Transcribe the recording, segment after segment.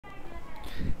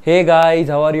Hey guys,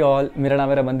 how are you all. मेरा नाम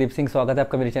है रमनदीप सिंह। स्वागत है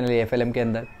आपका मेरे चैनल एफएलएम के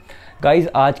अंदर। गाइस,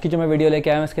 आज की जो मैं वीडियो लेके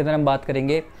आया हूँ इसके अंदर हम बात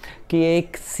करेंगे कि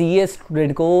एक सीए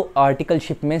स्टूडेंट को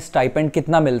आर्टिकलशिप में स्टाइपेंड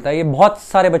कितना मिलता है। ये बहुत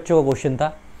सारे बच्चों का क्वेश्चन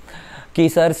था कि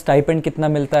सर स्टाइपेंड कितना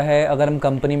मिलता है, अगर हम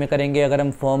कंपनी में करेंगे, अगर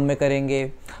हम फर्म में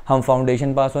करेंगे, हम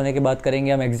फाउंडेशन पास होने के बाद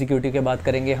करेंगे, हम एग्जीक्यूटिव के बाद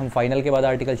करेंगे, हम फाइनल के बाद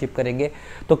आर्टिकलशिप करेंगे,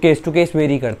 तो केस टू केस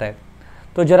वेरी करता है।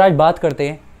 तो जरा आज बात करते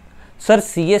हैं सर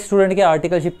सीए स्टूडेंट के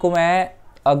आर्टिकलशिप को मैं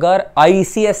अगर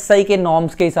आईसीएसआई के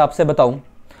नॉर्म्स के हिसाब से बताऊं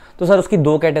तो सर उसकी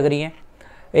दो कैटेगरी हैं,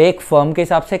 एक फर्म के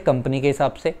हिसाब से, कंपनी के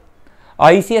हिसाब से।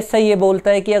 आईसीएसआई ये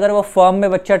बोलता है कि अगर वो फर्म में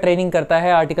बच्चा ट्रेनिंग करता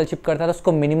है, आर्टिकलशिप करता है, तो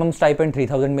उसको मिनिमम स्टाइपेंड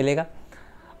 3000 मिलेगा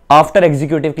आफ्टर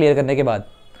एग्जीक्यूटिव क्लियर करने के बाद,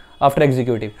 आफ्टर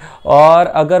एग्जीक्यूटिव। और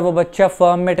अगर वो बच्चा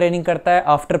फर्म में ट्रेनिंग करता है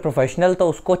आफ्टर प्रोफेशनल तो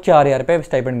उसको 4000 रुपये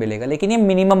स्टाइपेंड मिलेगा। लेकिन ये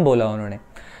मिनिमम बोला उन्होंने,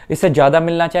 इससे ज़्यादा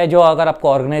मिलना चाहे, जो अगर आपको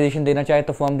ऑर्गेनाइजेशन देना चाहे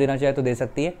तो फर्म देना चाहे तो दे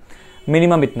सकती है,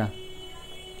 मिनिमम इतना।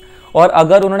 और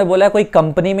अगर उन्होंने बोला है कोई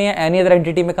कंपनी में या एनी अदर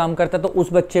एंटिटी में काम करता है तो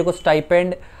उस बच्चे को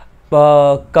स्टाइपेंड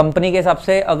कंपनी के हिसाब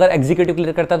से अगर एग्जीक्यूटिव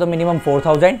क्लियर करता है तो मिनिमम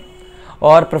 4000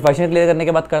 और प्रोफेशनल क्लियर करने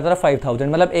के बाद करता है 5000,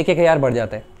 मतलब 1-1000 बढ़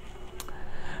जाता है।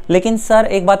 लेकिन सर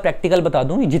एक बात प्रैक्टिकल बता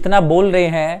दूं, जितना बोल रहे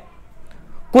हैं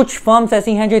कुछ फर्म्स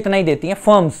ऐसी हैं जो इतना ही देती हैं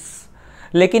फर्म्स,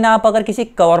 लेकिन आप अगर किसी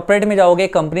कॉर्पोरेट में जाओगे,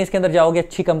 कंपनीज के अंदर जाओगे,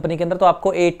 अच्छी कंपनी के अंदर, तो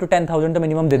आपको 8 to 10,000 तो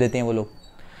मिनिमम दे देते हैं वो लोग।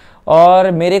 और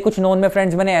मेरे कुछ नोन में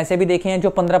फ्रेंड्स मैंने ऐसे भी देखे हैं जो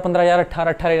 15,000,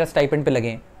 18,000 स्टाइपेंड पे लगे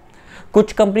हैं।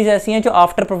 कुछ कंपनीज ऐसी हैं जो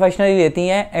आफ्टर प्रोफेशनली लेती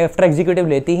हैं, आफ्टर एग्जीक्यूटिव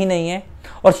लेती ही नहीं है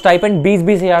और स्टाइपेंड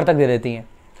 20-20 हज़ार तक दे देती हैं।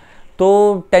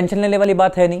 तो टेंशन लेने वाली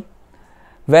बात है नहीं।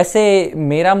 वैसे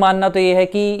मेरा मानना तो ये है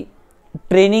कि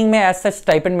ट्रेनिंग में ऐसा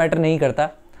स्टाइपेंड मैटर नहीं करता।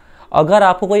 अगर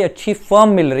आपको कोई अच्छी फर्म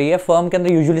मिल रही है, फर्म के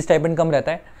अंदर यूजुअली स्टाइपेंड कम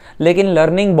रहता है लेकिन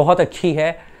लर्निंग बहुत अच्छी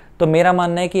है, तो मेरा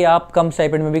मानना है कि आप कम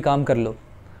स्टाइपेंड में भी काम कर लो।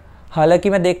 हालांकि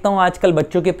मैं देखता हूँ आजकल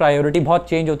बच्चों की प्रायोरिटी बहुत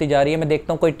चेंज होती जा रही है। मैं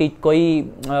देखता हूँ कोई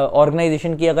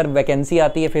ऑर्गेनाइजेशन की अगर वैकेंसी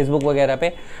आती है फेसबुक वगैरह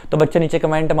पे तो बच्चे नीचे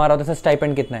कमेंट मारा होता है सर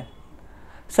स्टाइपेंड कितना है।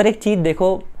 सर एक चीज़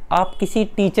देखो, आप किसी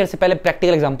टीचर से, पहले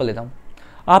प्रैक्टिकल एग्जांपल लेता हूँ,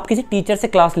 आप किसी टीचर से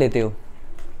क्लास लेते हो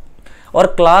और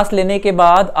क्लास लेने के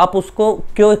बाद आप उसको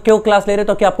क्यों क्लास ले रहे हो,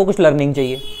 तो क्या आपको कुछ लर्निंग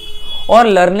चाहिए, और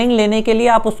लर्निंग लेने के लिए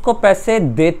आप उसको पैसे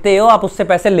देते हो, आप उससे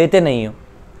पैसे लेते नहीं हो।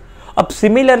 अब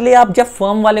सिमिलरली आप जब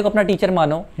फर्म वाले को अपना टीचर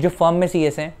मानो, जो फर्म में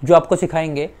सीएस हैं, जो आपको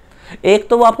सिखाएंगे, एक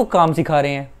तो वो आपको काम सिखा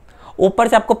रहे हैं, ऊपर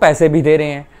से आपको पैसे भी दे रहे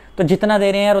हैं, तो जितना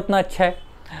दे रहे हैं यार उतना अच्छा है।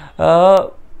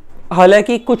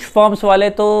 हालांकि कुछ फर्म्स वाले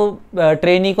तो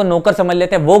ट्रेनी को नौकर समझ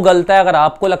लेते हैं, वो गलत है। अगर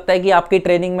आपको लगता है कि आपकी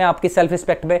ट्रेनिंग में आपकी सेल्फ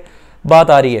रिस्पेक्ट पे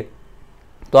बात आ रही है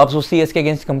तो आप उस सीएस के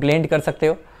अगेंस्ट कंप्लेंट कर सकते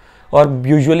हो, और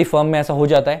यूजुअली फर्म में ऐसा हो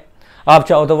जाता है। आप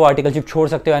चाहो तो वो आर्टिकलशिप छोड़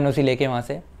सकते हो एनओसी लेके वहाँ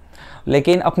से,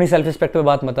 लेकिन अपनी सेल्फ रिस्पेक्ट पे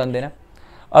बात मत देना।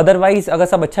 अदरवाइज अगर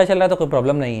सब अच्छा चल रहा है तो कोई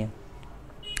प्रॉब्लम नहीं है।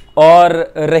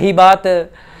 और रही बात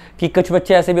कि कुछ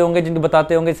बच्चे ऐसे भी होंगे जिनको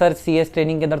बताते होंगे सर सीएस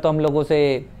ट्रेनिंग के अंदर तो हम लोगों से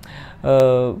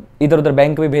इधर उधर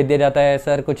बैंक भी भेज दिया जाता है,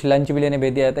 सर कुछ लंच भी लेने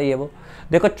भेज दिया जाता है, ये वो।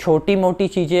 देखो छोटी मोटी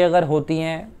चीज़ें अगर होती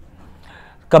हैं,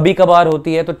 कभी कभार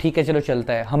होती है तो ठीक है, चलो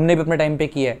चलता है। हमने भी अपने टाइम पे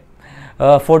किया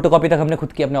है, फोटोकॉपी तक हमने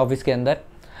खुद की अपने ऑफिस के अंदर।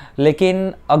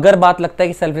 लेकिन अगर बात लगता है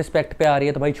कि सेल्फ रिस्पेक्ट पे आ रही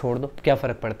है तो भाई छोड़ दो, क्या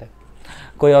फ़र्क पड़ता है।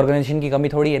 कोई ऑर्गेनाइजेशन की कमी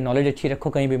थोड़ी है, नॉलेज अच्छी रखो,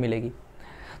 कहीं भी मिलेगी।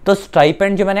 तो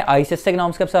स्टाइपेंड जो मैंने आईसीएसआई के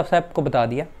नॉर्म्स के हिसाब से आपको बता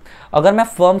दिया। अगर मैं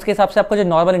फर्म्स के हिसाब से आपको जो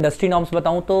नॉर्मल इंडस्ट्री नॉर्म्स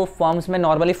बताऊं तो फर्म्स में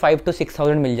नॉर्मली 5 to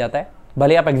 6,000 मिल जाता है,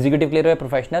 भले आप एग्जीक्यूटिव क्लियर हो या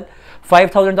प्रोफेशनल।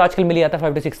 5000 तो आजकल मिल जाता है,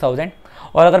 5 to 6,000।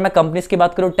 और अगर मैं कंपनीज की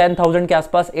बात करूँ 10,000 के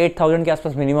आसपास, 8,000 के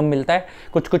आसपास मिनिमम मिलता है।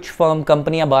 कुछ फर्म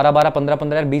कंपनियां 12-12,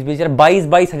 15-15, 20-20,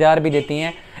 22-22 हज़ार भी देती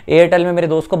हैं। एयरटेल में मेरे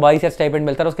दोस्त को 22,000 स्टाइपेंड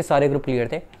मिलता है, उसके सारे ग्रुप क्लियर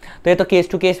थे। तो ये तो केस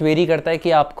टू केस वेरी करता है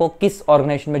कि आपको किस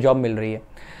ऑर्गेनाइजेशन में जॉब मिल रही है,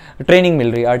 ट्रेनिंग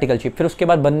मिल रही है, आर्टिकलशिप। फिर उसके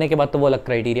बाद बनने के बाद तो वो अलग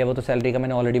क्राइटेरिया, वो तो सैलरी का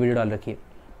मैंने ऑलरेडी वीडियो डाल रखी है।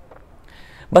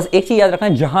 बस एक चीज़ याद रखना,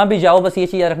 जहाँ भी जाओ बस ये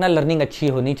चीज़ याद रखना, लर्निंग अच्छी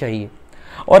होनी चाहिए।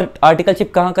 और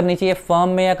आर्टिकलशिप कहाँ करनी चाहिए, फर्म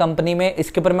में या कंपनी में,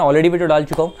 इसके ऊपर मैं ऑलरेडी वीडियो डाल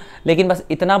चुका हूँ। लेकिन बस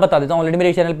इतना बता देता हूँ, ऑलरेडी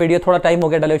मेरे चैनल पर वीडियो थोड़ा टाइम हो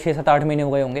गया डाले, 6-7-8 महीने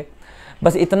हो गए होंगे।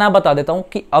 बस इतना बता देता हूँ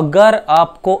कि अगर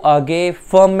आपको आगे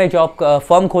फर्म में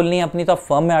फर्म खोलनी है अपनी तो आप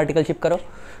फर्म में आर्टिकलशिप करो,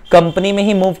 कंपनी में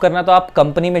ही मूव करना तो आप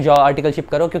कंपनी में आर्टिकलशिप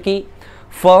करो। क्योंकि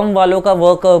फर्म वालों का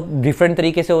वर्क डिफरेंट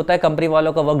तरीके से होता है, कंपनी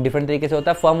वालों का वर्क डिफरेंट तरीके से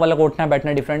होता है। फर्म वालों को उठना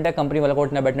बैठना डिफरेंट है, कंपनी वालों को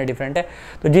उठना बैठना डिफरेंट है।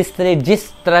 तो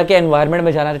जिस तरह के एनवायरनमेंट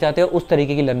में जाना चाहते हो उस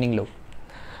तरीके की लर्निंग लो।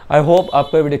 आई होप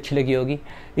आपको ये वीडियो अच्छी लगी होगी।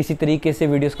 इसी तरीके से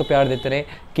वीडियोस को प्यार देते रहे।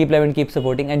 Keep love and keep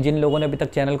supporting. And जिन लोगों ने अभी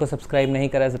तक चैनल को सब्सक्राइब नहीं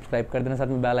करा है, सब्सक्राइब कर देना, साथ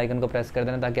में बेल आइकन को प्रेस कर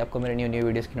देना ताकि आपको मेरे न्यू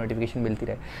वीडियोस की नोटिफिकेशन मिलती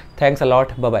रहे। Thanks a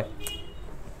lot, bye bye.